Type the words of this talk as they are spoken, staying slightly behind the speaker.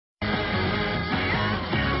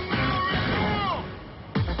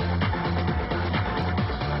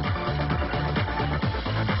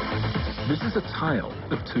the tale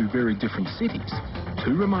of two very different cities,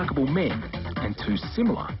 two remarkable men and two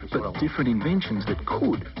similar but different inventions that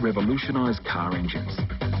could revolutionise car engines.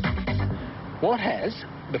 What has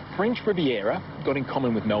the French Riviera got in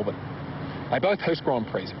common with Melbourne? They both host Grand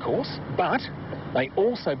Prix, of course, but they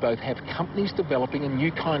also both have companies developing a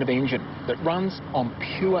new kind of engine that runs on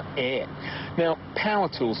pure air. Now, power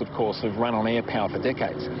tools, of course, have run on air power for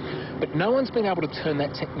decades, but no one's been able to turn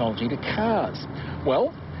that technology to cars.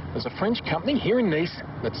 Well, there's a French company here in Nice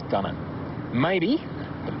that's done it. Maybe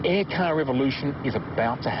the air car revolution is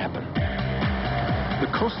about to happen.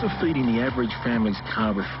 The cost of feeding the average family's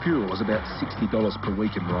car with fuel is about $60 per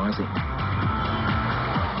week and rising.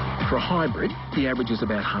 For a hybrid, the average is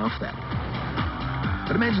about half that.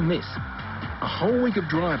 But imagine this, a whole week of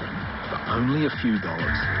driving for only a few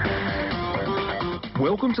dollars.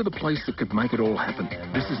 Welcome to the place that could make it all happen.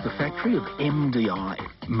 This is the factory of MDI,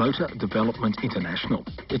 Motor Development International.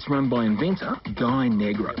 It's run by inventor Guy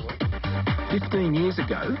Negro. 15 years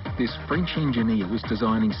ago, this French engineer was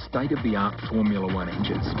designing state-of-the-art Formula One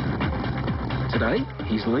engines. Today,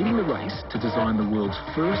 he's leading the race to design the world's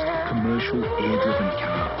first commercial air-driven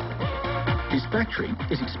car. His factory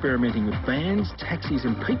is experimenting with vans, taxis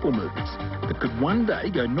and people movers that could one day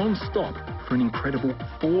go non-stop for an incredible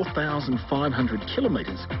 4,500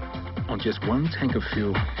 kilometres on just one tank of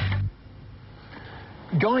fuel.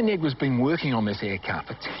 Guy Negro's been working on this air car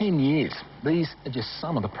for 10 years. These are just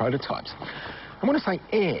some of the prototypes. And when I say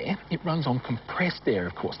air, it runs on compressed air,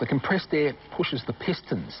 of course. The compressed air pushes the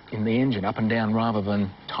pistons in the engine up and down rather than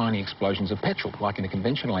tiny explosions of petrol, like in a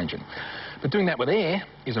conventional engine. But doing that with air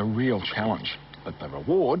is a real challenge. But the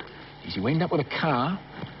reward is you end up with a car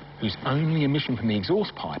whose only emission from the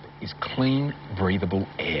exhaust pipe is clean, breathable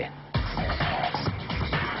air.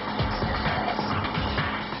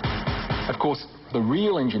 Of course, the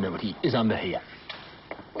real ingenuity is under here,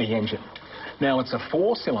 the engine. Now, it's a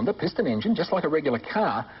four-cylinder piston engine, just like a regular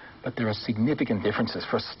car, but there are significant differences.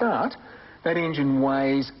 For a start, that engine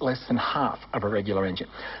weighs less than half of a regular engine.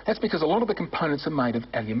 That's because a lot of the components are made of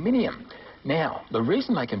aluminium. Now, the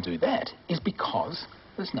reason they can do that is because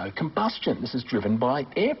there's no combustion. This is driven by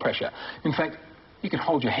air pressure. In fact, you can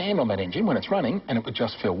hold your hand on that engine when it's running and it would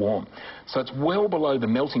just feel warm. So it's well below the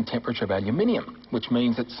melting temperature of aluminium, which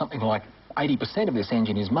means that something like 80% of this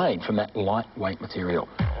engine is made from that lightweight material.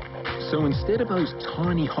 So instead of those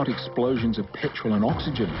tiny hot explosions of petrol and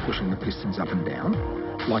oxygen pushing the pistons up and down,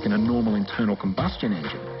 like in a normal internal combustion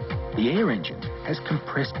engine, the air engine has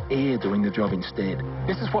compressed air doing the job instead.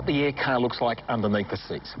 This is what the air car looks like underneath the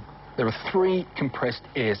seats. There are 3 compressed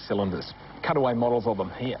air cylinders, cutaway models of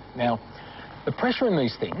them here. Now, the pressure in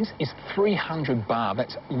these things is 300 bar.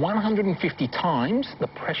 That's 150 times the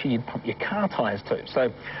pressure you'd pump your car tyres to.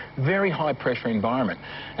 So, very high pressure environment.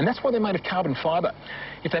 And that's why they're made of carbon fibre.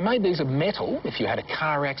 If they made these of metal, if you had a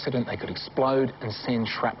car accident, they could explode and send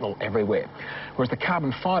shrapnel everywhere. Whereas the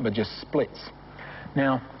carbon fibre just splits.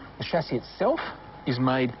 Now, the chassis itself is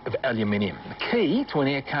made of aluminium. The key to an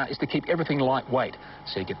air car is to keep everything lightweight,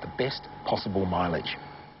 so you get the best possible mileage.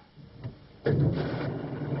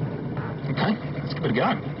 Okay, let's give it a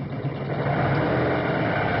go.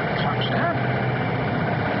 Clutch down.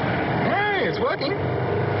 Hey, it's working.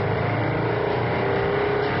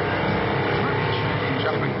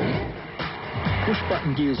 Jumping gear. Push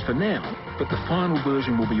button gears for now, but the final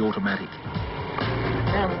version will be automatic.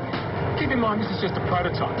 Now, keep in mind this is just a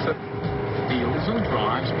prototype, so it feels and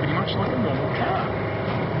drives pretty much like a normal car.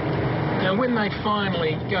 Now, when they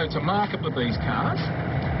finally go to market with these cars,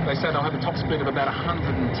 they say they'll have a top speed of about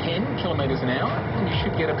 110 kilometres an hour, and you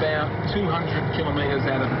should get about 200 kilometres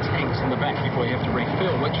out of the tanks in the back before you have to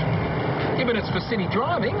refill, which, given it's for city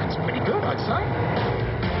driving, it's pretty good, I'd say.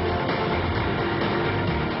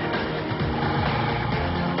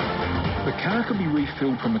 The car can be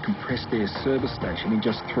refilled from a compressed air service station in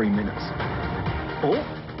just 3 minutes. Or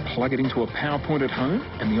plug it into a power point at home,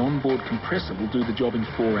 and the onboard compressor will do the job in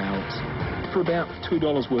 4 hours for about $2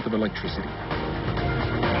 worth of electricity.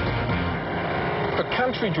 For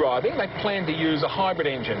country driving, they plan to use a hybrid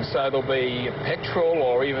engine, so there'll be petrol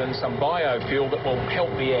or even some biofuel that will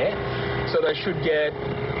help the air. So they should get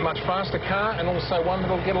a much faster car and also one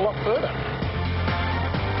that'll get a lot further.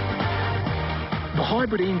 The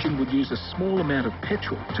hybrid engine would use a small amount of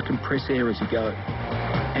petrol to compress air as you go.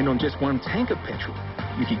 And on just one tank of petrol,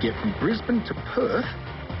 you could get from Brisbane to Perth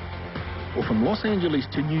or from Los Angeles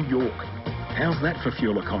to New York. How's that for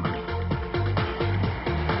fuel economy?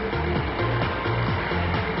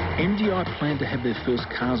 MDI plan to have their first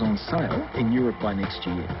cars on sale in Europe by next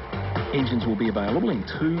year. Engines will be available in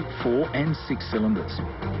 2, 4 and 6 cylinders,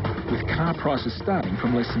 with car prices starting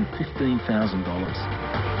from less than $15,000.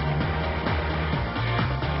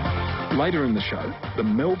 Later in the show, the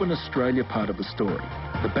Melbourne, Australia part of the story.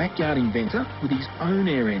 The backyard inventor with his own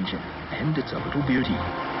air engine, and it's a little beauty.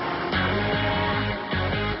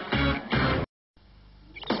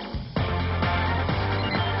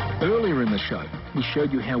 Earlier in the show, we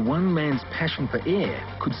showed you how one man's passion for air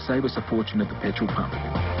could save us a fortune at the petrol pump.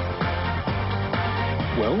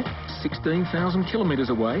 Well, 16,000 kilometres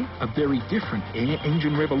away, a very different air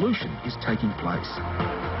engine revolution is taking place.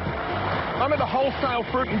 I'm at the wholesale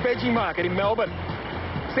fruit and veggie market in Melbourne.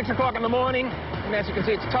 6 o'clock in the morning, and as you can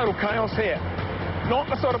see, it's total chaos here. Not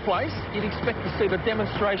the sort of place you'd expect to see the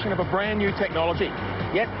demonstration of a brand new technology.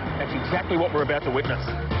 Yet, that's exactly what we're about to witness.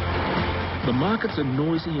 The markets are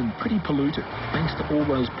noisy and pretty polluted, thanks to all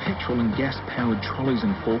those petrol and gas-powered trolleys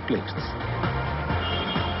and forklifts.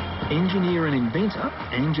 Engineer and inventor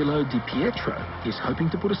Angelo Di Pietro is hoping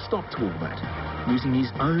to put a stop to all that, using his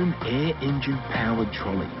own air engine-powered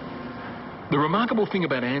trolley. The remarkable thing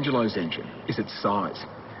about Angelo's engine is its size.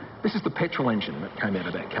 This is the petrol engine that came out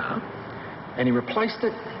of that car, and he replaced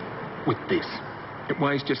it with this. It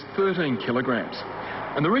weighs just 13 kilograms.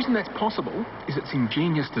 And the reason that's possible is its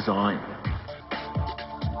ingenious design.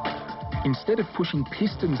 Instead of pushing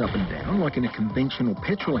pistons up and down like in a conventional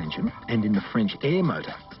petrol engine and in the French air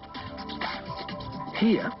motor,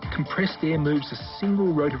 here, compressed air moves a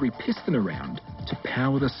single rotary piston around to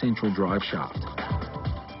power the central drive shaft.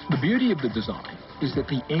 The beauty of the design is that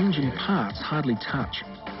the engine parts hardly touch.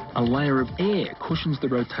 A layer of air cushions the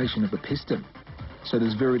rotation of the piston, so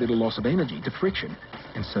there's very little loss of energy to friction,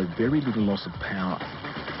 and so very little loss of power.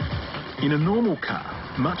 In a normal car,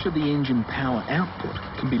 much of the engine power output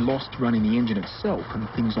can be lost running the engine itself and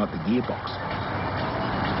things like the gearbox.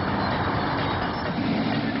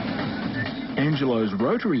 Angelo's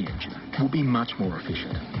rotary engine will be much more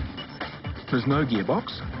efficient. There's no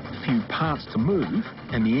gearbox, few parts to move,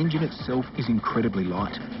 and the engine itself is incredibly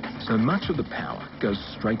light, so much of the power goes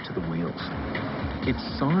straight to the wheels. Its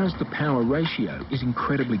size to power ratio is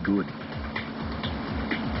incredibly good.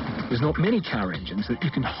 There's not many car engines that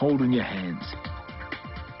you can hold in your hands.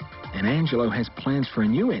 And Angelo has plans for a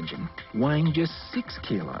new engine weighing just 6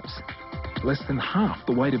 kilos, less than half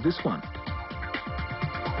the weight of this one.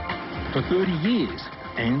 For 30 years,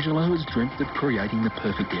 Angelo has dreamt of creating the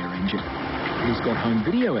perfect air engine. He's got home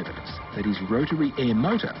video evidence that his rotary air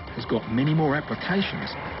motor has got many more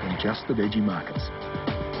applications than just the veggie markets.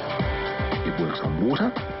 It works on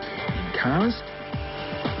water, in cars,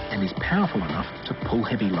 and is powerful enough to pull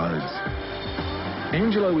heavy loads.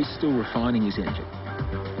 Angelo is still refining his engine.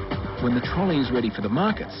 When the trolley is ready for the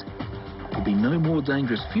markets, there'll be no more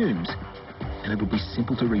dangerous fumes, and it will be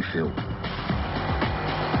simple to refill.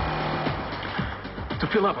 To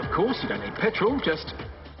fill up, of course, you don't need petrol, just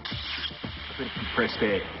a bit of compressed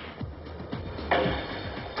air.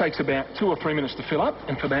 Takes about 2 or 3 minutes to fill up,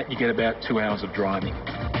 and for that you get about 2 hours of driving.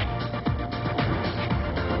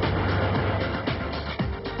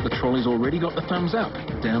 The trolley's already got the thumbs up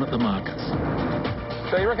down at the markets.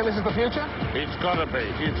 So you reckon this is the future? It's gotta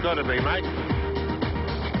be, mate.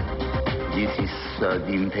 This is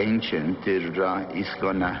the intention that is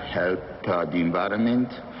gonna help the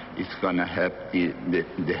environment, it's gonna help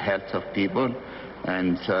the health of people,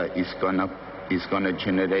 and it's gonna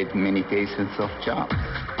generate many thousands of jobs.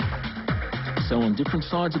 So on different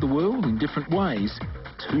sides of the world, in different ways,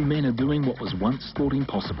 2 men are doing what was once thought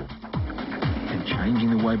impossible, and changing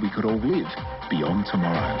the way we could all live beyond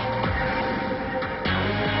tomorrow.